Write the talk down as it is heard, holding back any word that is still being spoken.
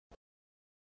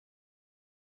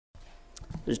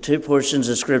There's two portions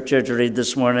of Scripture to read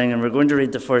this morning, and we're going to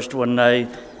read the first one now.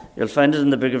 You'll find it in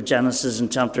the book of Genesis in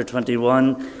chapter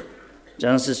 21.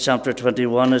 Genesis chapter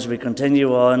 21, as we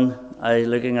continue on,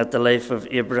 looking at the life of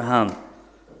Abraham.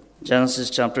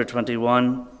 Genesis chapter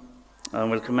 21,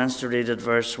 and we'll commence to read at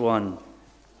verse 1.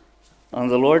 And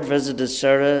the Lord visited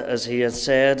Sarah as he had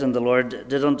said, and the Lord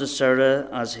did unto Sarah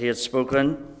as he had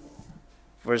spoken.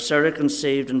 For Sarah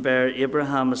conceived and bare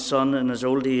Abraham a son in his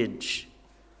old age,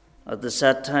 at the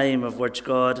set time of which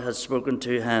God had spoken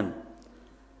to him.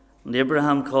 And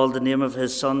Abraham called the name of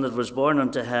his son that was born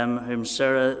unto him, whom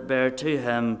Sarah bare to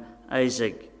him,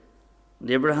 Isaac. And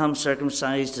Abraham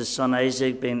circumcised his son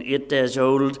Isaac, being 8 days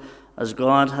old, as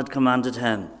God had commanded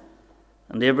him.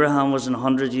 And Abraham was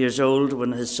 100 years old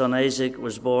when his son Isaac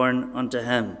was born unto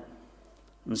him.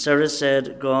 And Sarah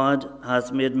said, God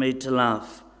hath made me to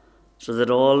laugh, so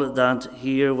that all that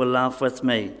hear will laugh with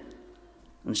me.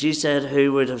 And she said,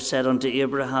 Who would have said unto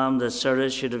Abraham that Sarah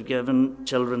should have given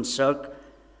children suck?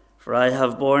 For I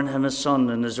have borne him a son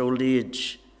in his old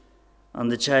age.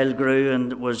 And the child grew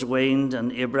and was weaned,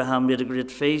 and Abraham made a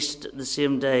great feast the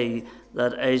same day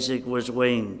that Isaac was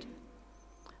weaned.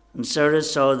 And Sarah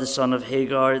saw the son of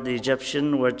Hagar the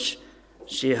Egyptian, which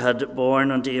she had borne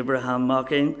unto Abraham,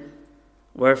 mocking.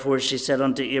 Wherefore she said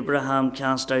unto Abraham,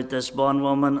 Cast out this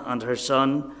bondwoman and her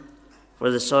son, for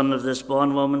the son of this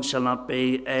bondwoman shall not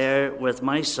be heir with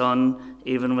my son,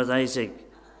 even with Isaac.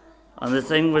 And the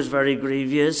thing was very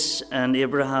grievous in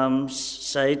Abraham's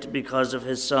sight because of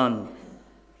his son.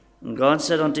 And God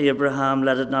said unto Abraham,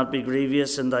 Let it not be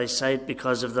grievous in thy sight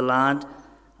because of the lad,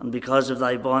 and because of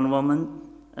thy bondwoman,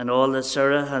 and all that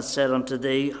Sarah hath said unto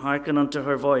thee, hearken unto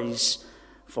her voice,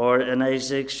 for in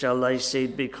Isaac shall thy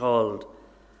seed be called.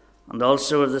 And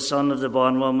also of the son of the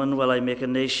bondwoman will I make a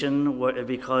nation,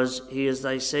 because he is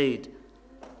thy seed.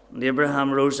 And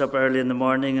Abraham rose up early in the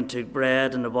morning, and took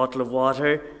bread and a bottle of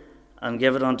water, and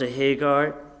gave it unto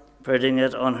Hagar, putting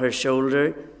it on her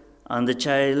shoulder, and the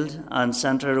child, and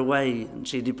sent her away. And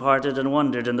she departed and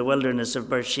wandered in the wilderness of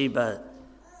Beersheba.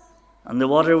 And the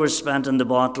water was spent in the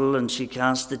bottle, and she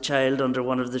cast the child under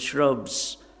one of the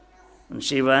shrubs. And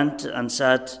she went and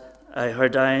sat her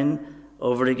down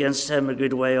over against him a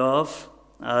good way off,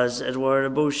 as it were a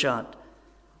bowshot.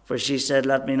 For she said,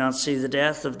 Let me not see the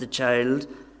death of the child.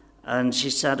 And she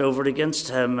sat over against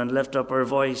him, and lifted up her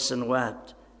voice, and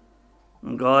wept.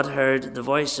 And God heard the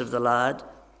voice of the lad.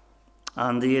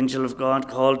 And the angel of God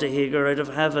called to Hagar out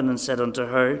of heaven, and said unto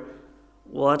her,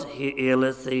 What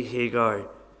aileth thee, Hagar?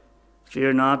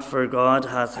 Fear not, for God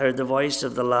hath heard the voice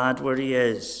of the lad where he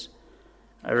is.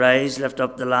 Arise, lift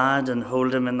up the lad, and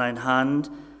hold him in thine hand,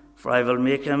 for I will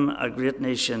make him a great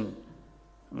nation.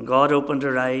 And God opened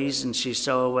her eyes, and she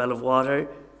saw a well of water,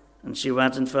 and she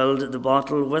went and filled the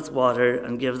bottle with water,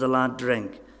 and gave the lad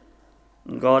drink.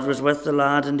 And God was with the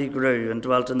lad, and he grew, and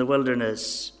dwelt in the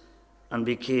wilderness, and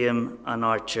became an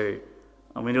archer.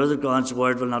 And we know that God's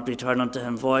word will not return unto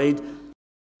him void.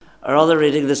 Our other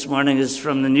reading this morning is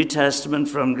from the New Testament,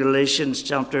 from Galatians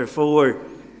chapter 4.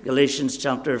 Galatians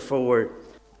chapter 4.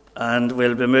 And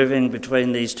we'll be moving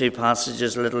between these two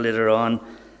passages a little later on.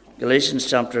 Galatians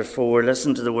chapter 4,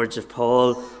 listen to the words of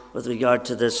Paul with regard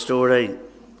to this story.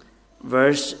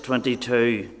 Verse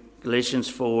 22, Galatians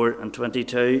 4 and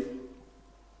 22.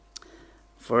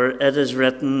 For it is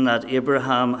written that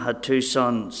Abraham had two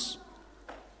sons,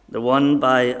 the one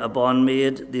by a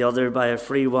bondmaid, the other by a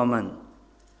free woman.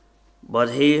 But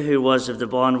he who was of the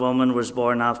bondwoman was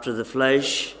born after the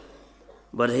flesh,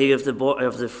 but he of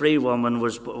the free woman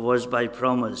was by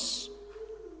promise,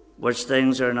 which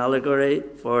things are an allegory,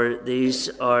 for these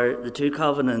are the two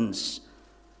covenants,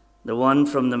 the one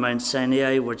from the Mount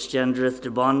Sinai, which gendereth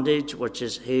to bondage, which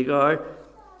is Hagar.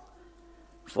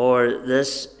 For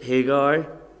this Hagar,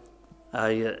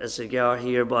 it's Hagar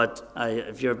here, but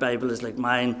if your Bible is like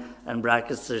mine, in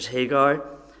brackets there's Hagar,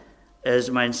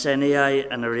 is Mount Sinai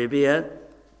in Arabia,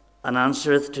 and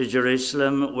answereth to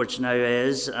Jerusalem, which now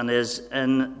is, and is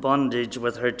in bondage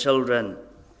with her children.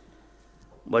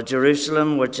 But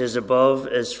Jerusalem, which is above,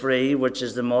 is free, which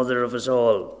is the mother of us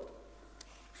all.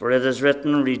 For it is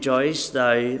written, Rejoice,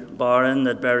 thou barren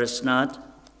that bearest not.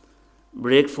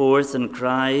 Break forth and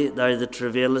cry, thou that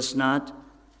travailest not.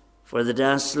 For the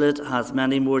desolate hath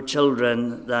many more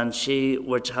children than she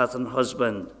which hath an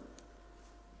husband.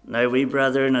 Now we,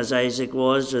 brethren, as Isaac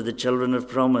was, are the children of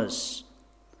promise.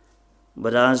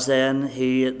 But as then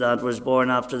he that was born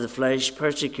after the flesh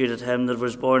persecuted him that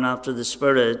was born after the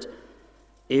Spirit,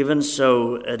 even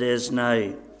so it is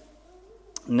now.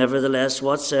 Nevertheless,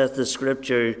 what saith the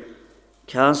Scripture?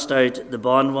 Cast out the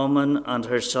bondwoman and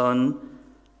her son,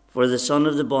 For the son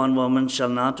of the bondwoman shall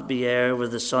not be heir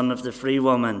with the son of the free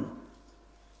woman.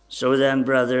 So then,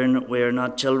 brethren, we are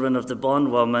not children of the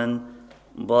bondwoman,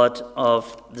 but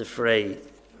of the free.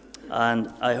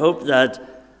 And I hope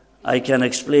that I can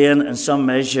explain in some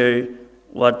measure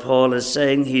what Paul is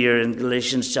saying here in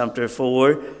Galatians chapter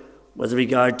 4 with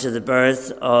regard to the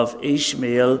birth of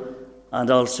Ishmael and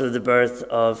also the birth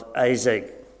of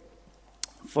Isaac.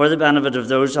 For the benefit of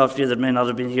those of you that may not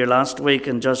have been here last week,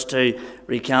 and just to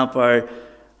recap our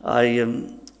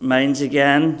minds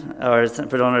again, or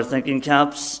put on our thinking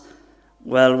caps,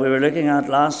 well, we were looking at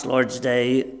last Lord's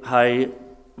Day how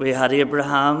we had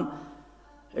Abraham,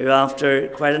 who after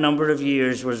quite a number of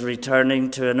years was returning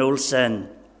to an old sin.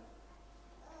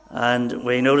 And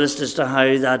we noticed as to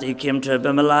how that he came to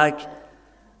Abimelech,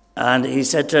 and he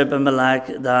said to Abimelech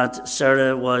that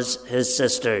Sarah was his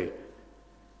sister.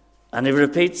 And he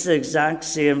repeats the exact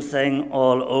same thing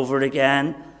all over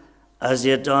again as he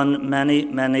had done many,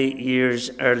 many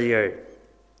years earlier.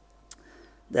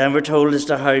 Then we're told as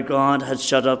to how God had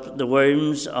shut up the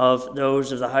wombs of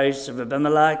those of the house of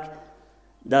Abimelech,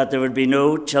 that there would be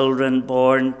no children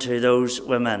born to those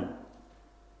women.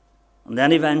 And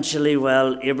then eventually,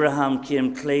 Abraham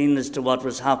came clean as to what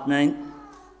was happening.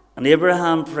 And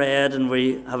Abraham prayed, and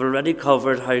we have already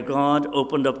covered how God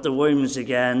opened up the wombs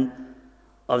again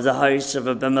of the house of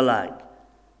Abimelech,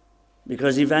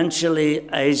 because eventually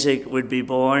Isaac would be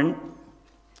born.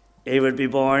 He would be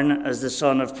born as the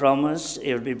son of promise.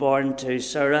 He would be born to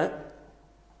Sarah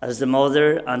as the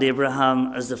mother and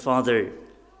Abraham as the father.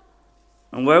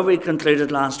 And where we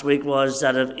concluded last week was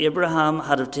that if Abraham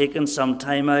had have taken some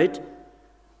time out,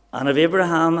 and if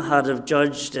Abraham had have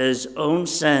judged his own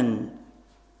sin,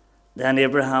 then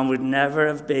Abraham would never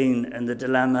have been in the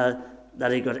dilemma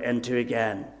that he got into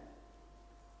again.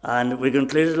 And we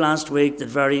concluded last week that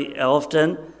very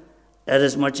often it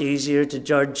is much easier to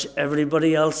judge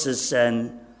everybody else's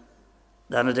sin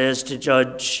than it is to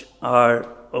judge our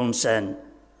own sin.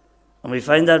 And we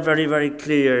find that very, very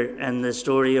clear in the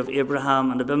story of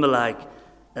Abraham and Abimelech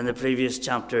in the previous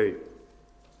chapter.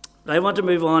 But I want to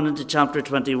move on into chapter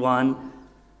 21.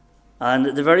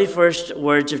 And the very first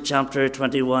words of chapter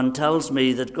 21 tells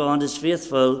me that God is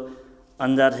faithful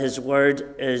and that his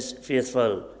word is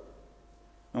faithful.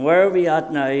 And where are we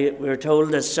at now? We're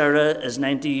told that Sarah is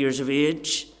 90 years of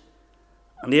age,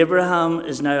 and Abraham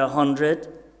is now 100.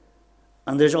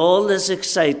 And there's all this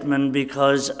excitement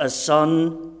because a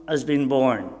son has been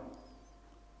born.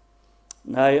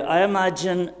 Now, I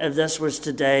imagine if this was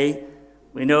today,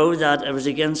 we know that it was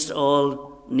against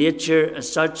all nature as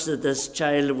such that this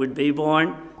child would be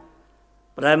born.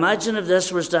 But I imagine if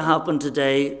this was to happen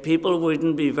today, people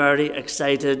wouldn't be very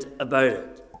excited about it.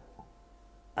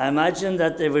 I imagine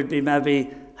that they would be maybe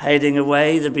hiding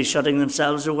away, they'd be shutting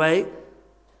themselves away.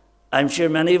 I'm sure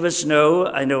many of us know,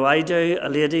 I know I do, a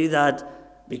lady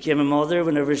that became a mother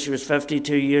whenever she was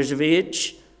 52 years of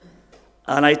age.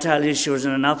 And I tell you, she was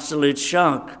in an absolute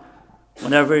shock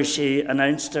whenever she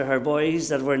announced to her boys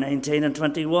that were 19 and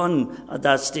 21 at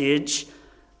that stage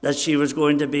that she was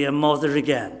going to be a mother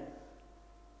again.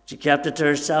 She kept it to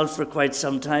herself for quite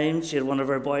some time. She had one of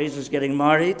her boys was getting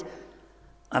married.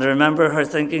 And I remember her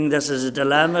thinking, this is a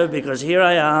dilemma because here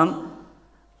I am,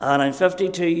 and I'm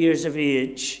 52 years of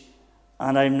age,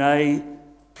 and I'm now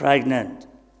pregnant.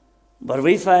 But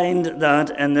we find that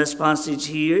in this passage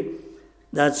here,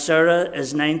 that Sarah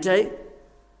is 90,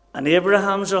 and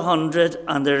Abraham's 100,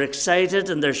 and they're excited,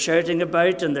 and they're shouting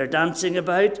about, and they're dancing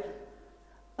about.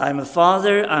 I'm a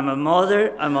father, I'm a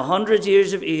mother, I'm 100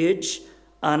 years of age,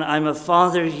 and I'm a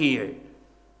father here.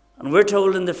 And we're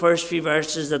told in the first few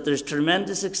verses that there's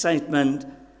tremendous excitement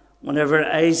whenever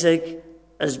Isaac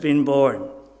has been born.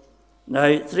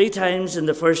 Now, 3 times in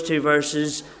the first 2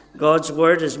 verses, God's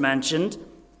word is mentioned,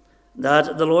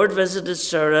 that the Lord visited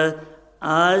Sarah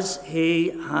as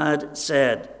he had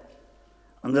said.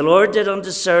 And the Lord did unto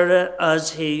Sarah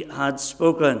as he had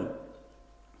spoken.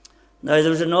 Now, there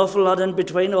was an awful lot in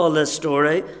between all this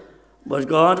story, but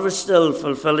God was still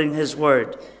fulfilling his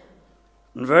word.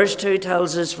 And verse 2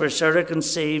 tells us, for Sarah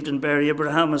conceived and bare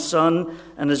Abraham a son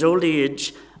in his old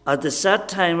age, at the set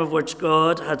time of which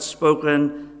God had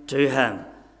spoken to him.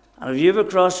 And if you have a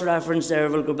cross-reference there,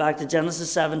 we'll go back to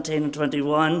Genesis 17 and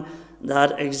 21,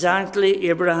 that exactly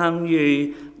Abraham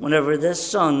knew whenever this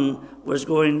son was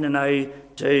going now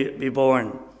to be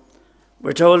born.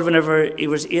 We're told whenever he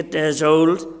was 8 days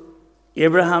old,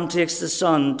 Abraham takes the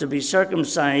son to be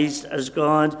circumcised as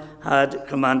God had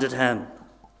commanded him.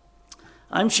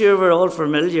 I'm sure we're all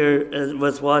familiar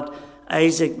with what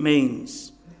Isaac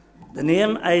means. The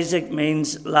name Isaac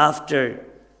means laughter.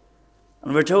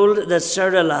 And we're told that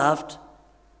Sarah laughed,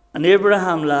 And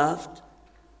Abraham laughed,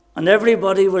 and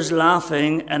everybody was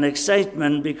laughing in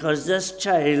excitement because this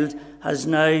child has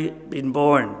now been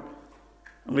born.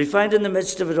 And we find in the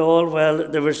midst of it all, well,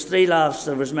 there was 3 laughs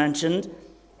that was mentioned.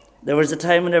 There was a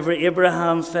time whenever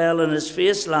Abraham fell on his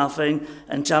face laughing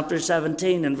in chapter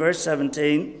 17, in verse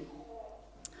 17.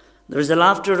 There was the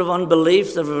laughter of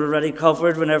unbelief that we've already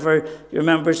covered whenever you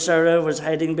remember Sarah was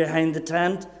hiding behind the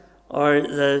tent, or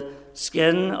the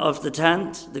skin of the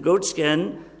tent, the goat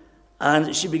skin,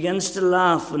 and she begins to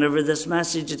laugh whenever this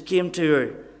message had came to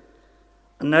her.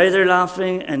 And now they're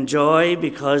laughing in joy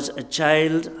because a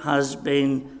child has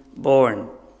been born.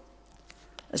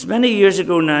 It's many years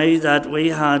ago now that we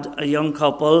had a young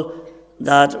couple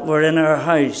that were in our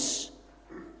house,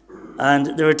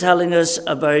 and they were telling us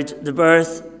about the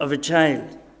birth of a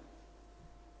child.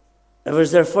 It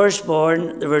was their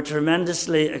firstborn. They were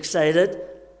tremendously excited.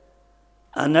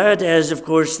 And nowadays, of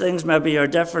course, things maybe are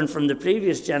different from the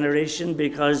previous generation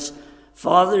because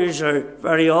fathers are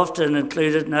very often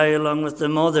included now along with the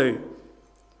mother.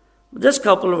 But this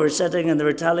couple were sitting and they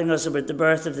were telling us about the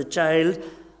birth of the child,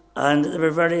 and they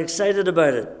were very excited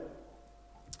about it.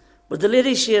 But the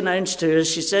lady, she announced to us,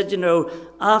 she said,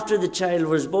 after the child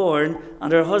was born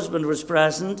and her husband was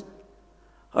present,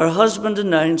 her husband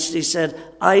announced, he said,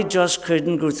 "I just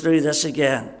couldn't go through this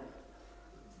again."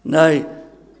 Now,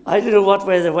 I don't know what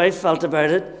way the wife felt about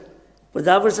it, but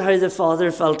that was how the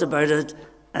father felt about it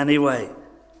anyway.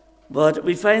 But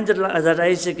we find that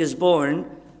Isaac is born,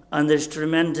 and there's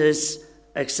tremendous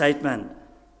excitement.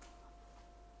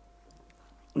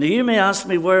 Now, you may ask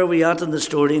me, where are we at in the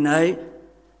story now?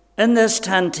 In this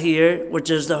tent here,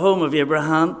 which is the home of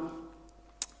Abraham,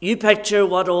 you picture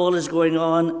what all is going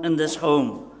on in this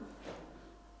home.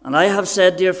 And I have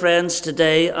said, dear friends,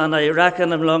 today, and I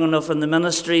reckon I'm long enough in the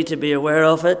ministry to be aware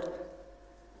of it,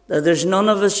 that there's none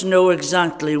of us know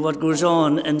exactly what goes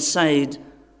on inside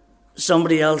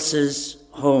somebody else's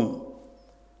home.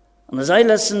 And as I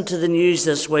listened to the news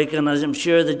this week, and as I'm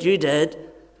sure that you did,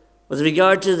 with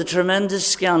regard to the tremendous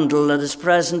scandal that is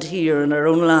present here in our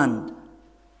own land,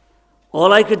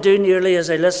 all I could do nearly as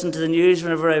I listened to the news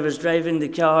whenever I was driving the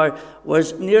car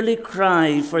was nearly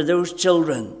cry for those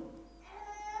children,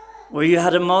 where you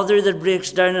had a mother that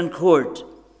breaks down in court,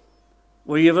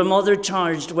 where you have a mother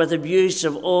charged with abuse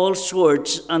of all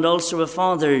sorts, and also a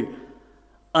father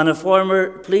and a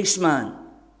former policeman,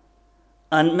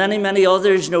 and many, many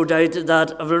others, no doubt, that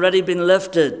have already been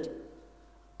lifted.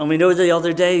 And we know the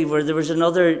other day where there was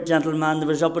another gentleman that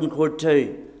was up in court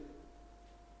too.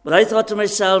 But I thought to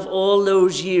myself, all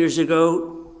those years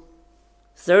ago,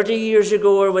 30 years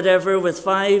ago or whatever, with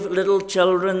 5 little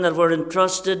children that were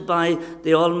entrusted by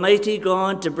the Almighty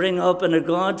God to bring up in a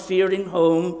God-fearing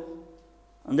home,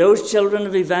 and those children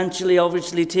have eventually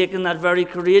obviously taken that very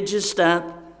courageous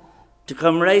step to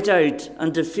come right out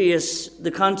and to face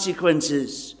the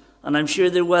consequences, and I'm sure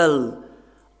they will,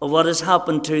 of what has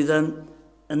happened to them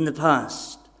in the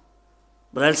past.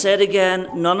 But I'll say it again,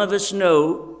 none of us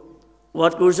know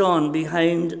what goes on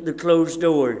behind the closed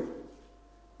door.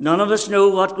 None of us know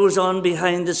what goes on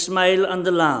behind the smile and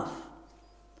the laugh.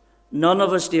 None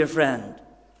of us, dear friend,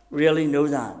 really know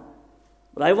that.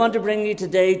 But I want to bring you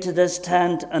today to this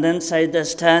tent, and inside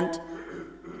this tent,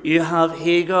 you have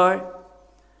Hagar,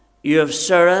 you have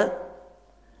Sarah,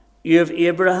 you have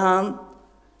Abraham,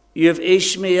 you have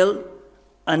Ishmael,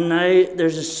 and now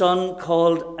there's a son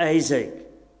called Isaac.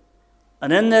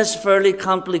 And in this fairly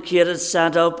complicated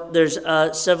setup, there's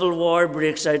a civil war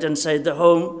breaks out inside the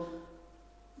home.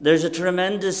 There's a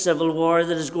tremendous civil war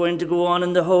that is going to go on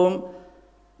in the home,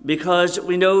 because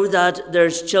we know that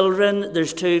there's children,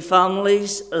 there's 2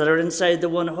 families that are inside the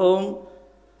one home.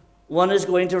 One is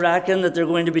going to reckon that they're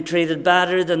going to be treated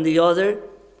better than the other.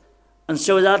 And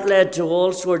so that led to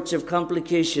all sorts of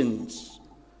complications.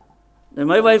 Now,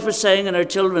 my wife was saying in our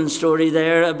children's story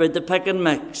there about the pick and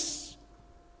mix,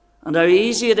 and how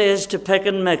easy it is to pick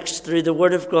and mix through the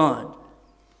Word of God.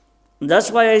 And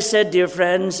that's why I said, dear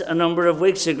friends, a number of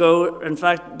weeks ago, in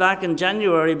fact, back in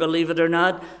January, believe it or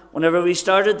not, whenever we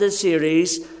started this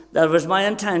series, that was my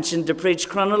intention to preach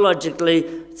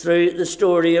chronologically through the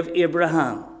story of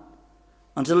Abraham,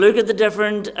 and to look at the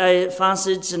different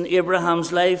facets in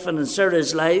Abraham's life and in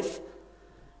Sarah's life,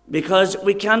 because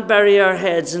we can't bury our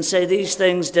heads and say these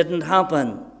things didn't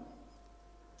happen.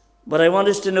 But I want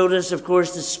us to notice, of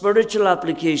course, the spiritual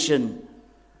application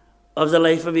of the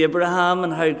life of Abraham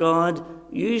and how God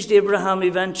used Abraham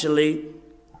eventually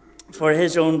for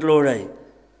his own glory.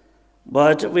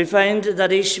 But we find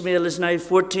that Ishmael is now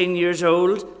 14 years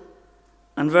old.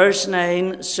 And verse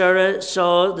 9, Sarah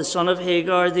saw the son of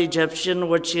Hagar, the Egyptian,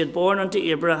 which she had borne unto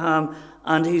Abraham,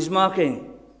 and he's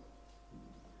mocking.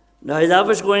 Now that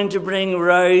was going to bring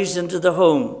rows into the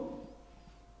home.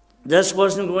 This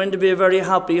wasn't going to be a very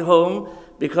happy home,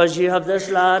 because you have this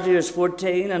lad who is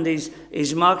 14 and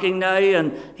he's mocking now,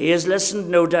 and he has listened,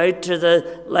 no doubt, to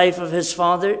the life of his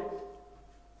father.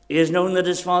 He has known that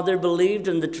his father believed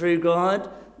in the true God,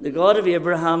 the God of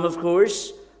Abraham, of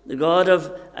course, the God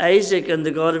of Isaac and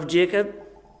the God of Jacob.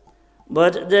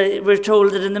 But we're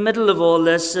told that in the middle of all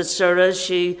this, that Sarah,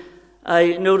 she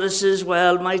notices,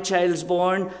 well, my child's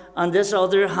born, and this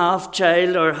other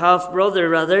half-child, or half-brother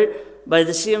rather, by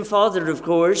the same father, of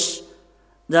course,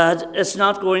 that it's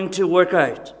not going to work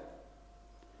out.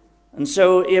 And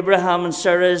so Abraham and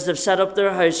Sarah, as they've set up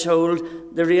their household,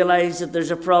 they realize that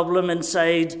there's a problem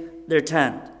inside their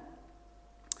tent.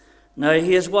 Now,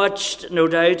 he has watched, no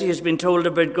doubt, he has been told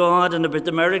about God and about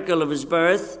the miracle of his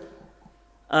birth,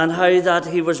 and how that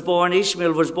he was born,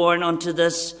 Ishmael was born unto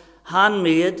this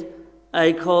handmaid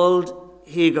called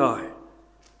Hagar.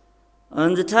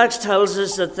 And the text tells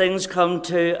us that things come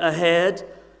to a head,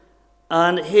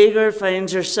 and Hagar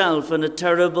finds herself in a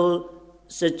terrible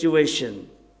situation.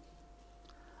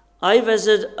 I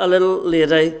visit a little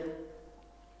lady,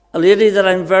 a lady that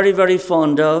I'm very, very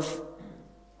fond of,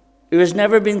 who has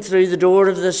never been through the door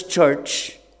of this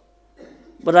church,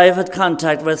 but I've had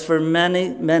contact with for many,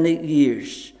 many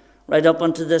years, right up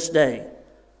unto this day.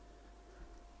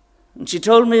 And she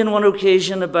told me on one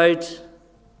occasion about,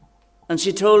 and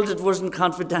she told, it wasn't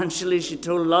confidentially, she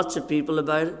told lots of people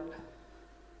about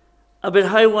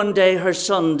how one day her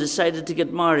son decided to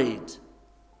get married.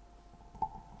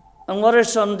 And what her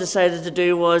son decided to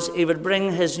do was he would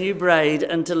bring his new bride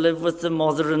in to live with the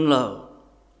mother-in-law.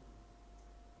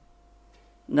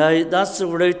 Now, that's the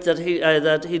route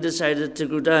that he decided to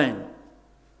go down.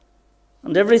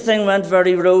 And everything went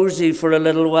very rosy for a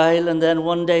little while, and then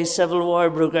one day civil war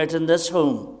broke out in this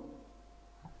home.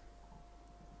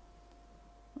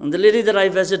 And the lady that I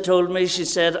visit told me, she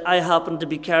said, I happened to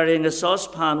be carrying a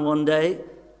saucepan one day.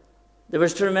 There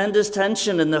was tremendous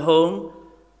tension in the home,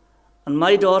 and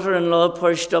my daughter-in-law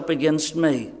pushed up against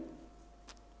me.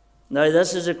 Now,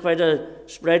 this is quite a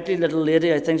sprightly little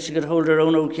lady. I think she could hold her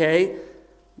own okay.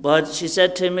 But she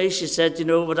said to me, she said, you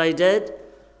know what I did?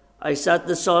 I set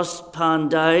the saucepan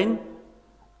down,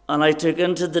 and I took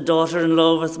into the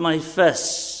daughter-in-law with my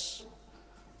fists.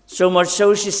 So much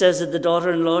so, she says, that the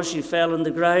daughter-in-law, she fell on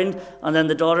the ground, and then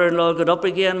the daughter-in-law got up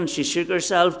again, and she shook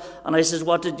herself. And I says,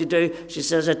 what did you do? She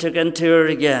says, I took into her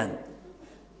again.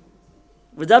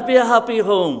 Would that be a happy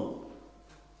home?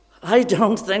 I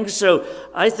don't think so.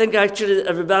 I think actually it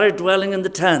would be better dwelling in the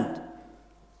tent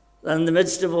than in the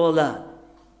midst of all that.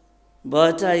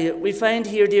 But we find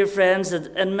here, dear friends,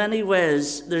 that in many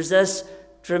ways there's this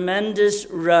tremendous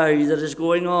row that is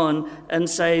going on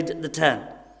inside the tent.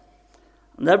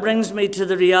 And that brings me to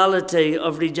the reality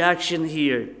of rejection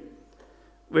here.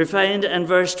 We find in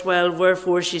verse 12,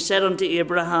 wherefore she said unto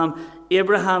Abraham,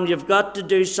 Abraham, you've got to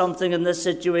do something in this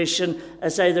situation.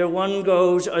 It's either one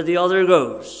goes or the other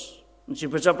goes. And she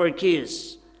puts up her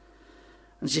case.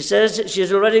 And she says, she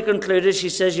has already concluded, she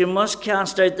says, you must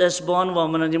cast out this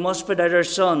bondwoman, and you must put out her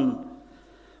son.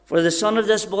 For the son of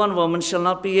this bondwoman shall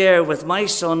not be heir with my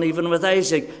son, even with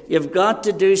Isaac. You've got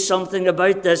to do something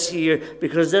about this here,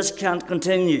 because this can't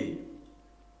continue.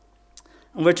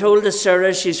 And we're told that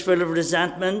Sarah, she's full of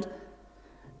resentment.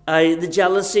 The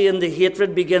jealousy and the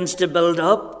hatred begins to build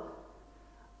up.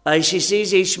 She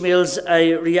sees Ishmael's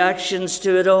reactions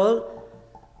to it all.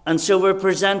 And so we're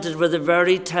presented with a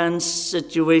very tense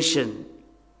situation.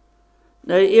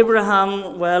 Now,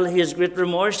 Abraham, well, he has great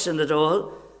remorse in it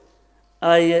all.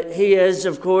 He is,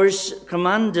 of course,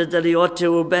 commanded that he ought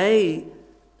to obey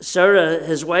Sarah,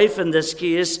 his wife in this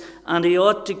case, and he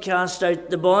ought to cast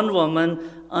out the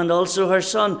bondwoman and also her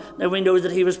son. Now, we know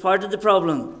that he was part of the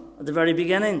problem at the very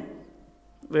beginning.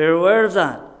 We're aware of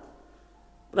that.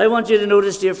 But I want you to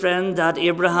notice, dear friend, that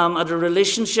Abraham had a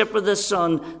relationship with his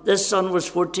son. This son was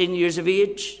 14 years of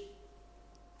age.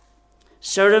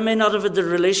 Sarah may not have had the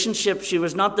relationship. She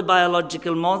was not the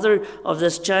biological mother of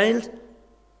this child.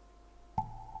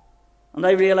 And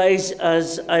I realize,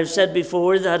 as I've said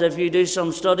before, that if you do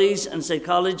some studies in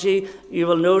psychology, you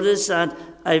will notice that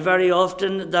very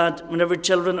often that whenever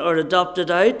children are adopted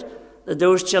out, that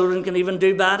those children can even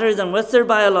do better than with their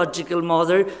biological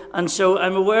mother. And so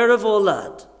I'm aware of all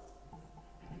that.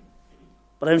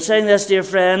 But I'm saying this, dear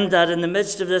friend, that in the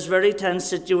midst of this very tense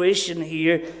situation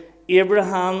here,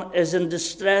 Abraham is in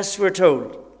distress, we're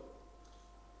told.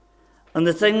 And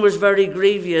the thing was very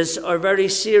grievous or very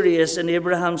serious in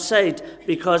Abraham's sight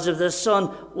because of this son.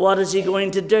 What is he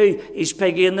going to do? He's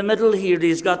piggy in the middle here.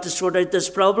 He's got to sort out this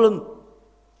problem.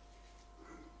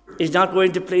 He's not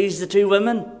going to please the two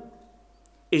women.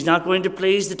 He's not going to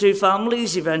please the two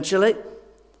families eventually.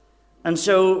 And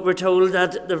so we're told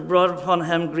that they've brought upon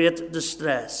him great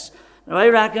distress. Now, I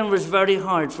reckon it was very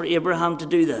hard for Abraham to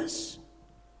do this,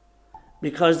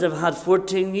 because they've had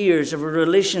 14 years of a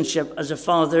relationship as a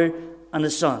father and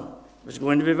a son. It was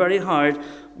going to be very hard,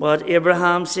 but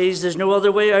Abraham sees there's no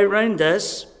other way around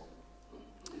this,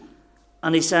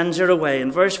 and he sends her away.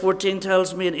 And verse 14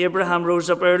 tells me, and Abraham rose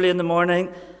up early in the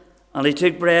morning, and he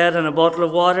took bread and a bottle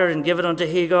of water and gave it unto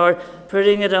Hagar,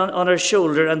 putting it on her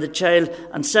shoulder and the child,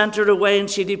 and sent her away, and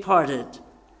she departed.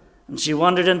 And she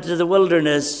wandered into the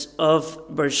wilderness of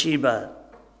Beersheba.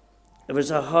 It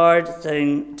was a hard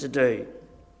thing to do.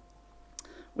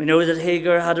 We know that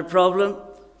Hagar had a problem.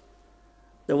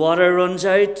 The water runs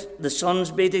out, the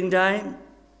sun's beating down,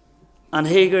 and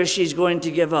Hagar, she's going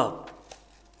to give up.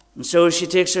 And so she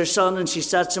takes her son and she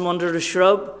sets him under a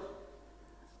shrub,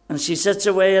 and she sits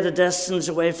away at a distance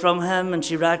away from him, and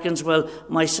she reckons, well,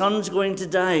 my son's going to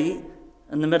die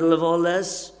in the middle of all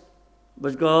this.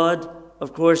 But God,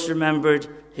 of course, remembered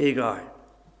Hagar.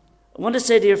 I want to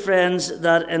say, dear friends,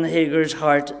 that in Hagar's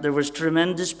heart there was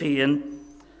tremendous pain.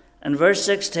 In verse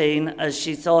 16, as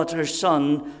she thought her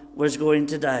son was going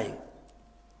to die,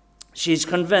 she's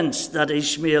convinced that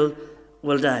Ishmael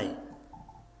will die.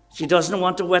 She doesn't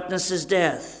want to witness his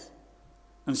death,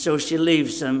 and so she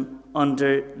leaves him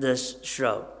under this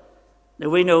shrub. Now,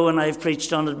 we know, and I've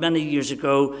preached on it many years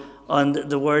ago, on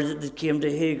the word that came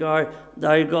to Hagar,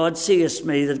 thou God seest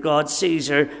me, that God sees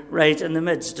her right in the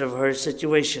midst of her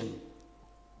situation.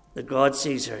 That God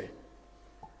sees her.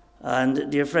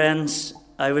 And dear friends,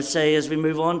 I would say as we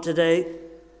move on today,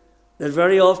 that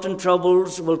very often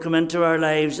troubles will come into our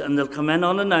lives, and they'll come in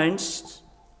unannounced,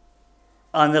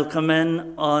 and they'll come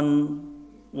in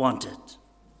unwanted.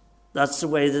 That's the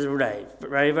way they arrive. But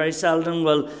very, very seldom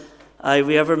will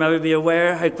we ever maybe be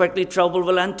aware how quickly trouble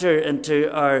will enter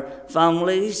into our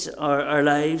families or our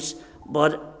lives,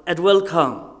 but it will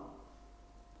come.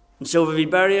 And so if we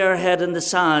bury our head in the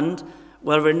sand,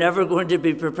 well, we're never going to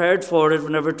be prepared for it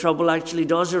whenever trouble actually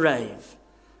does arrive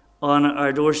on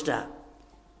our doorstep.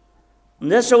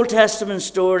 And this Old Testament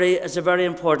story is a very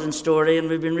important story, and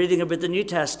we've been reading about the New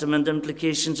Testament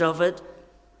implications of it,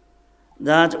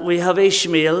 that we have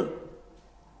Ishmael,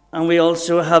 and we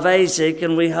also have Isaac,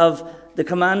 and we have the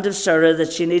command of Sarah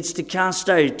that she needs to cast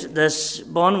out this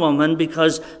bondwoman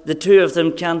because the two of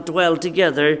them can't dwell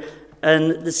together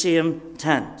in the same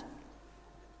tent.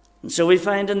 And so we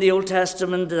find in the Old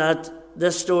Testament that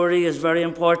this story is very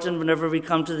important whenever we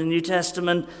come to the New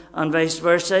Testament and vice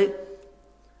versa.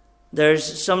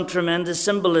 There's some tremendous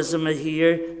symbolism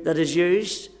here that is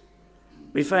used.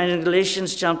 We find in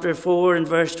Galatians chapter 4 and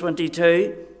verse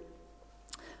 22,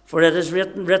 for it is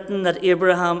written that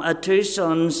Abraham had two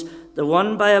sons, the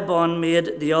one by a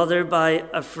bondmaid, the other by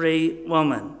a free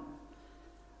woman.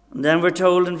 And then we're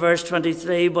told in verse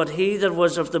 23, but he that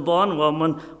was of the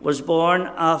bondwoman was born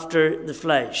after the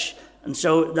flesh. And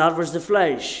so that was the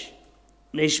flesh.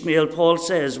 And Ishmael, Paul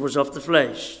says, was of the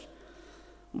flesh.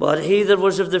 But he that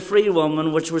was of the free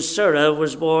woman, which was Sarah,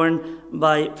 was born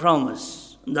by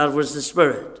promise. And that was the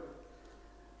Spirit.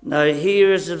 Now,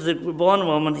 here is of the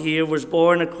bondwoman here was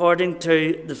born according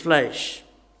to the flesh.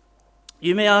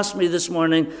 You may ask me this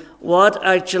morning, what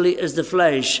actually is the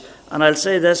flesh? And I'll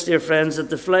say this, dear friends,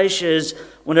 that the flesh is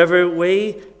whenever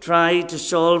we try to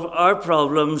solve our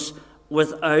problems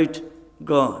without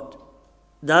God.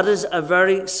 That is a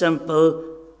very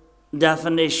simple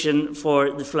definition for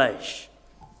the flesh.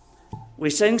 We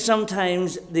sing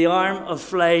sometimes, the arm of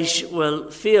flesh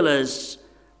will fail us.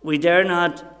 We dare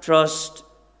not trust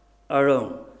our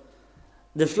own.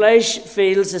 The flesh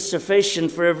feels is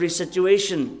sufficient for every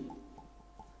situation.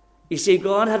 You see,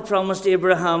 God had promised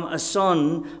Abraham a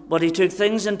son, but he took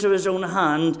things into his own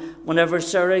hand whenever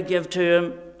Sarah gave to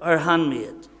him her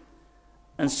handmaid.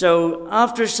 And so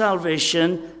after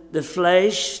salvation, the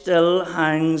flesh still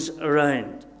hangs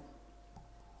around.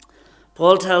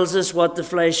 Paul tells us what the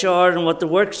flesh are and what the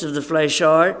works of the flesh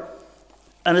are,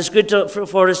 and it's good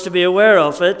for us to be aware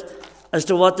of it as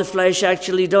to what the flesh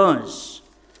actually does.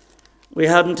 We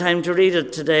hadn't time to read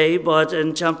it today, but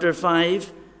in chapter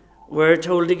 5, we're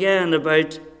told again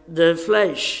about the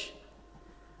flesh.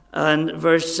 And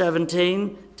verse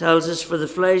 17 tells us, for the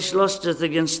flesh lusteth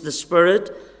against the Spirit,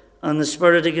 and the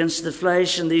Spirit against the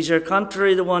flesh, and these are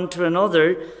contrary the one to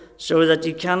another, so that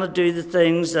you cannot do the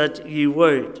things that you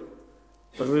would.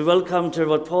 But we will come to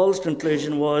what Paul's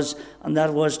conclusion was, and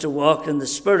that was to walk in the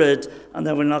Spirit, and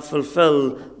that will not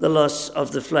fulfill the lusts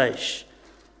of the flesh.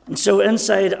 And so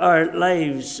inside our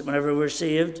lives, whenever we're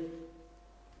saved,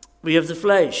 we have the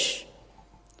flesh.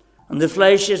 And the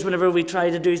flesh is whenever we try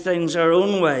to do things our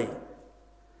own way.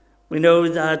 We know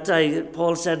that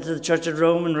Paul said to the church at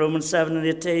Rome in Romans 7 and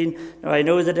 18, "Now I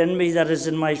know that in me, that is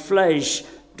in my flesh,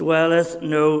 dwelleth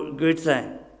no good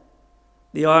thing."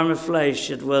 The arm of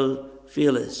flesh, it will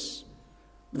fail us.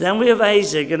 Then we have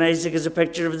Isaac, and Isaac is a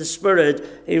picture of the Spirit.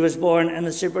 He was born in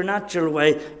a supernatural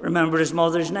way. Remember, his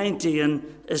mother's 90 and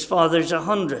his father's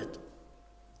 100.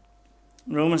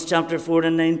 Romans chapter 4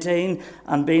 and 19,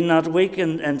 "And being not weak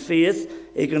in faith,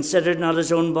 he considered not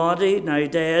his own body, now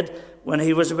dead, when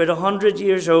he was about 100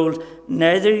 years old,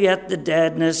 neither yet the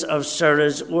deadness of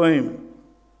Sarah's womb."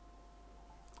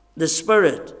 The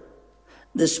Spirit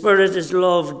is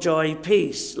love, joy,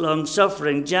 peace,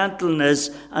 long-suffering,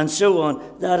 gentleness, and so on.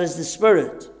 That is the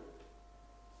Spirit,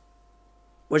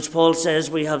 which Paul says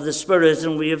we have the Spirit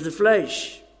and we have the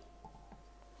flesh.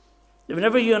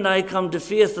 Whenever you and I come to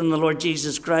faith in the Lord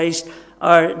Jesus Christ,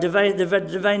 the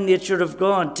divine nature of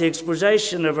God takes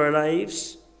possession of our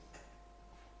lives.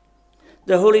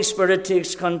 The Holy Spirit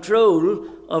takes control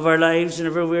of our lives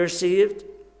whenever we're saved.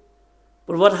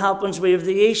 But what happens? We have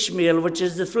the Ishmael, which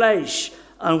is the flesh,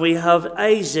 and we have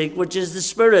Isaac, which is the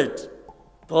Spirit.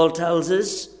 Paul tells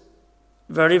us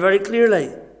very, very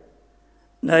clearly.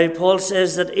 Now, Paul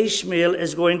says that Ishmael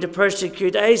is going to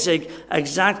persecute Isaac,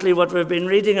 exactly what we've been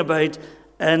reading about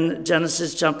in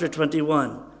Genesis chapter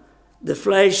 21. The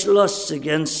flesh lusts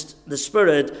against the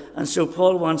Spirit, and so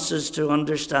Paul wants us to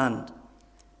understand.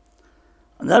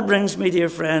 And that brings me, dear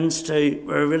friends, to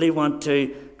where I really want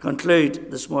to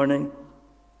conclude this morning.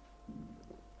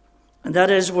 And that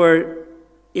is where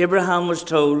Abraham was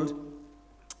told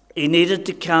he needed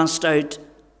to cast out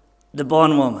the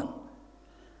bondwoman,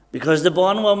 because the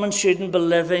bondwoman shouldn't be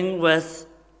living with,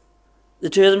 the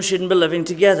two of them shouldn't be living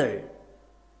together.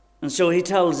 And so he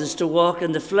tells us to walk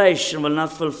in the flesh and will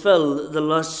not fulfill the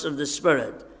lusts of the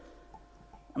Spirit.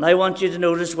 And I want you to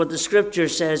notice what the Scripture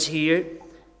says here.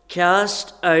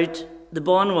 Cast out the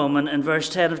bondwoman in verse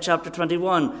 10 of chapter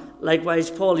 21. Likewise,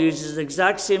 Paul uses the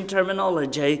exact same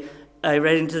terminology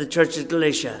writing to the church at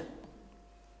Galatia.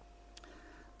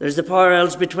 There's the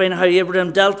parallels between how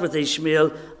Abraham dealt with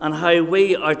Ishmael and how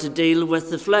we are to deal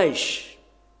with the flesh.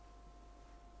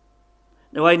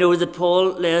 Now, I know that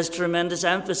Paul lays tremendous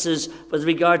emphasis with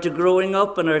regard to growing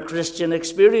up in our Christian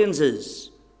experiences.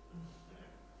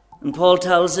 And Paul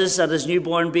tells us that as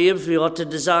newborn babes, we ought to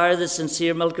desire the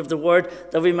sincere milk of the word,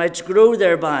 that we might grow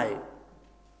thereby.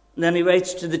 And then he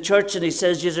writes to the church and he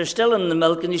says, you are still in the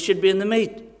milk and you should be in the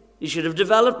meat. You should have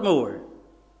developed more.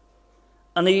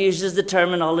 And he uses the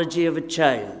terminology of a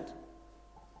child.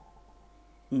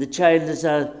 And the child is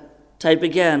a type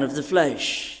again of the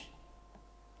flesh.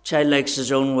 Child likes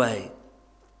his own way.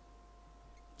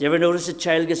 Do you ever notice a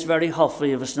child gets very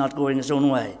huffy if it's not going his own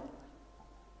way?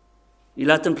 You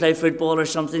let them play football or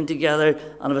something together,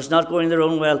 and if it's not going their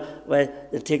own way,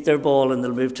 they'll take their ball and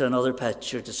they'll move to another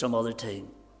pitch or to some other team.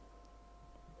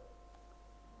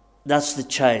 That's the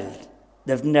child.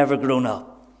 They've never grown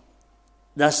up.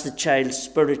 That's the child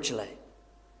spiritually.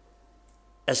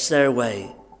 It's their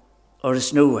way, or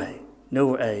it's no way, no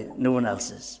one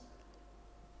else's.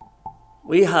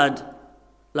 We had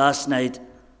last night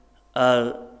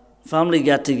a family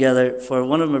get-together for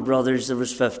one of my brothers that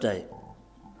was 50.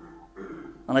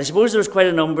 And I suppose there was quite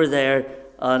a number there.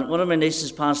 And one of my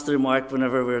nieces passed the remark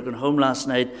whenever we were going home last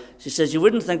night. She says, you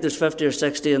wouldn't think there's 50 or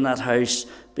 60 in that house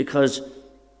because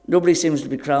nobody seems to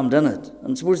be crammed in it.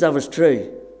 And I suppose that was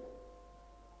true.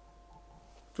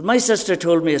 But my sister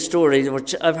told me a story,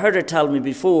 which I've heard her tell me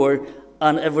before,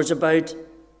 and it was about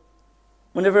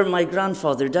whenever my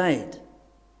grandfather died.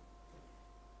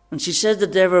 And she said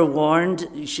that they were warned,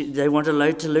 they weren't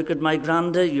allowed to look at my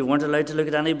granda, you weren't allowed to look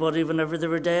at anybody whenever they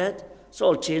were dead. It's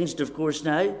all changed, of course,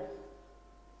 now.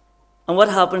 And what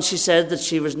happened, she said that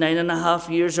she was 9.5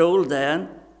 years old then,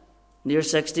 near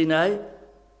 60 now.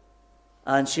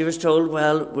 And she was told,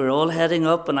 well, we're all heading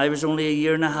up, and I was only 1.5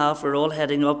 years, we're all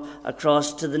heading up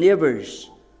across to the neighbours.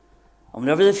 And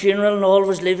whenever the funeral and all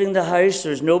was leaving the house,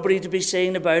 there was nobody to be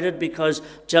seen about it because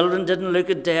children didn't look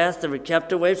at death, they were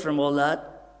kept away from all that.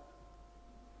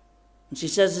 And she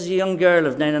says, as a young girl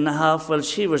of 9.5, well,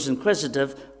 she was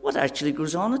inquisitive. What actually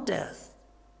goes on at death?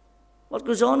 What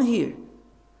goes on here?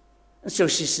 And so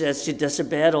she says she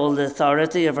disobeyed all the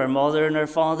authority of her mother and her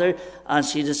father, and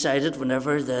she decided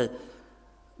whenever the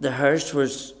hearse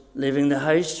was leaving the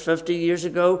house 50 years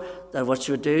ago, that what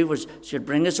she would do was she would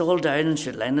bring us all down and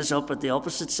she'd line us up at the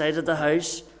opposite side of the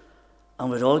house,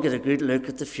 and we'd all get a good look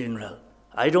at the funeral.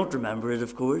 I don't remember it,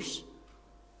 of course.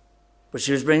 But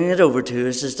she was bringing it over to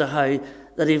us as to how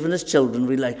that even as children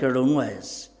we like our own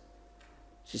ways.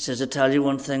 She says, I tell you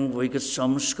one thing, we got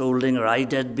some scolding, or I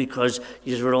did, because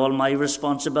you were all my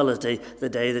responsibility the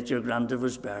day that your granddad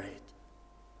was buried.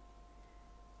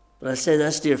 But I say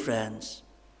this, dear friends.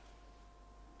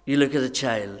 You look at a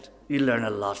child, you learn a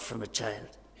lot from a child.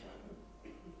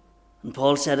 And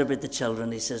Paul said about the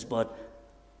children, he says, but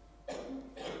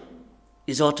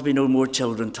there ought to be no more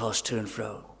children tossed to and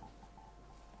fro.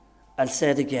 I'll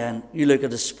say it again, you look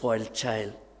at a spoiled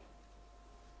child.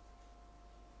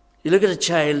 You look at a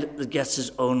child that gets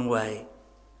his own way.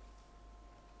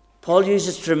 Paul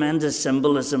uses tremendous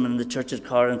symbolism in the church at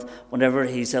Corinth whenever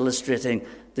he's illustrating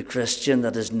the Christian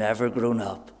that has never grown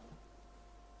up.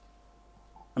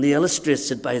 And he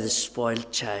illustrates it by the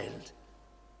spoiled child.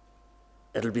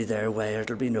 It'll be their way or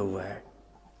it'll be nowhere.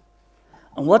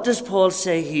 And what does Paul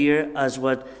say here as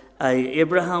what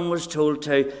Abraham was told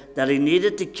to, that he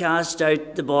needed to cast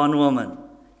out the bondwoman?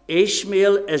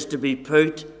 Ishmael is to be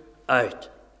put out.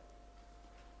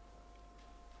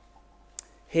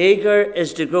 Hagar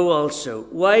is to go also.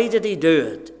 Why did he do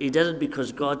it? He did it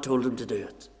because God told him to do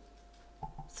it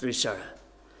through Sarah.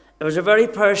 It was a very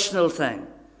personal thing.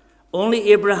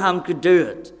 Only Abraham could do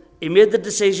it. He made the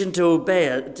decision to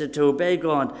obey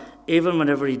God, even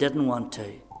whenever he didn't want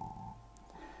to.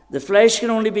 The flesh can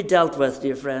only be dealt with,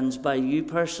 dear friends, by you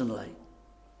personally.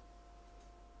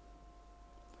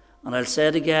 And I'll say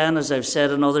it again, as I've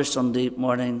said on other Sunday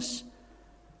mornings.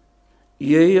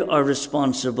 You are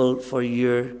responsible for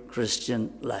your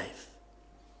Christian life.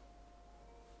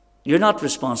 You're not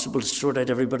responsible to sort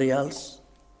out everybody else.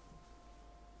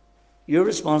 You're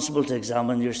responsible to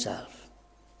examine yourself.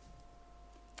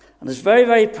 And it's very,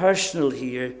 very personal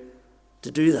here to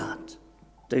do that,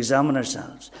 to examine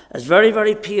ourselves. It's very,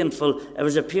 very painful. It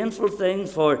was a painful thing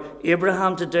for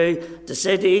Abraham to do, to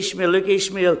say to Ishmael, look,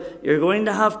 Ishmael, you're going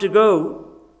to have to go.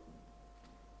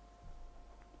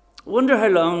 I wonder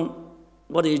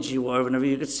what age you were whenever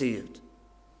you got saved.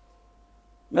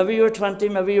 Maybe you were 20,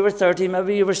 maybe you were 30,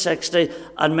 maybe you were 60.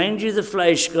 And mind you, the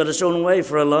flesh got its own way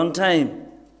for a long time.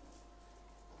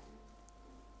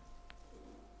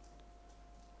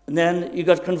 And then you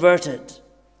got converted.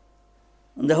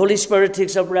 And the Holy Spirit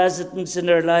takes up residence in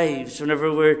our lives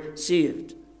whenever we're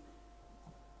saved.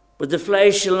 But the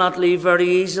flesh shall not leave very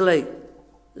easily.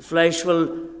 The flesh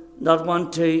will not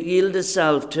want to yield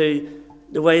itself to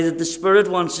the way that the Spirit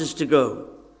wants us to go.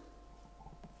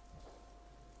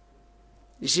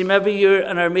 You see, maybe you're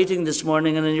in our meeting this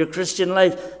morning and in your Christian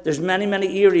life, there's many,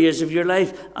 many areas of your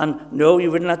life. And no,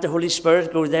 you wouldn't let the Holy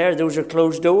Spirit go there. Those are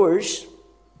closed doors.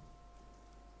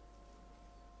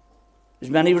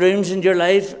 There's many rooms in your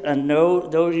life, and no,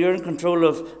 though you're in control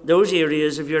of those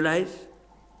areas of your life.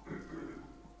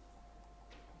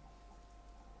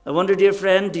 I wonder, dear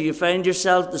friend, do you find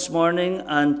yourself this morning,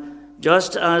 and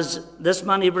just as this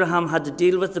man Abraham had to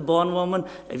deal with the bondwoman,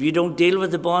 if you don't deal with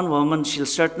the bondwoman, she'll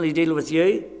certainly deal with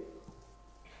you.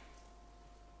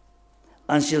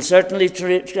 And she'll certainly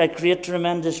create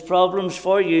tremendous problems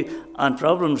for you, and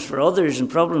problems for others, and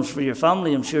problems for your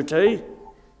family, I'm sure too.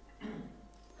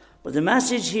 But the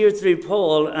message here through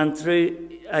Paul and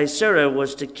through Sarah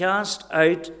was to cast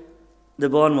out the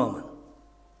bondwoman,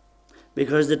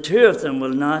 because the two of them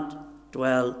will not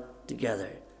dwell together.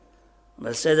 And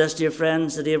I'll say this, dear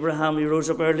friends, that Abraham, he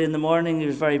rose up early in the morning, he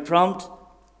was very prompt.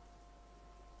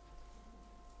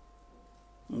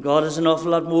 And God has an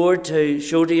awful lot more to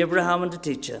show to Abraham and to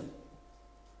teach him.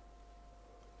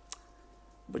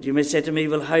 But you may say to me,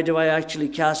 well, how do I actually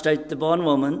cast out the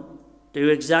bondwoman? Do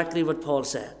exactly what Paul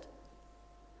said.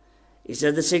 He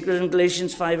said the secret in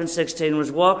Galatians 5:16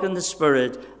 was, walk in the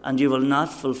Spirit and you will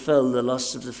not fulfill the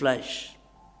lusts of the flesh.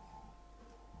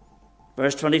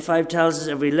 Verse 25 tells us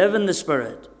if we live in the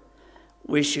Spirit,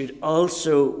 we should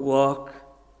also walk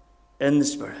in the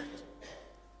Spirit.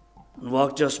 And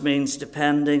walk just means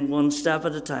depending one step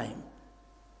at a time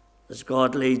as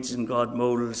God leads and God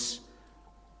molds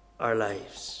our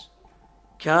lives.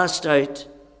 Cast out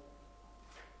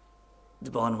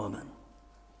the bondwoman.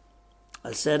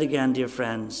 I'll say it again, dear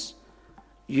friends.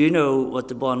 You know what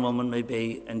the bondwoman may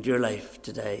be in your life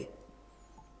today.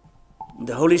 And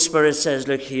the Holy Spirit says,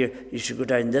 look here, you should go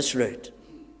down this route.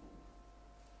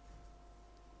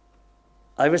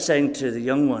 I was saying to the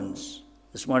young ones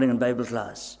this morning in Bible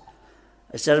class,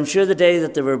 I said, I'm sure the day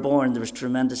that they were born, there was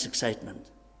tremendous excitement.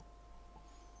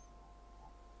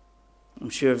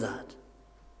 I'm sure of that.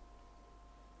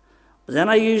 But then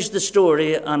I used the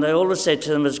story, and I always say to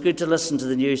them, it's good to listen to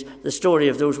the news, the story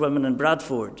of those women in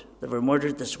Bradford that were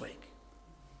murdered this week.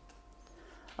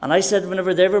 And I said,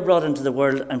 whenever they were brought into the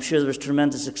world, I'm sure there was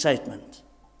tremendous excitement.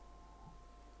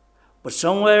 But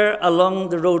somewhere along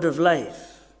the road of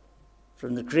life,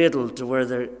 from the cradle to where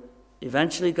they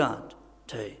eventually got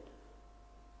to,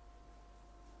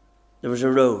 there was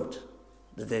a road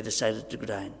that they decided to go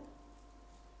down.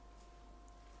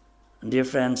 And dear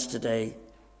friends, today,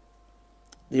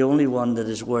 the only one that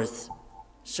is worth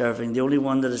serving, the only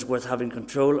one that is worth having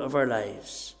control of our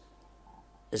lives,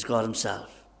 is God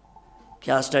himself.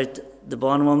 Cast out the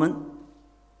bondwoman,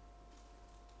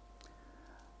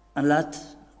 and let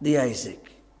the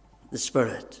Isaac, the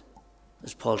Spirit,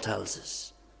 as Paul tells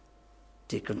us,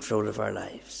 take control of our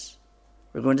lives.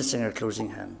 We're going to sing our closing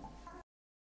hymn.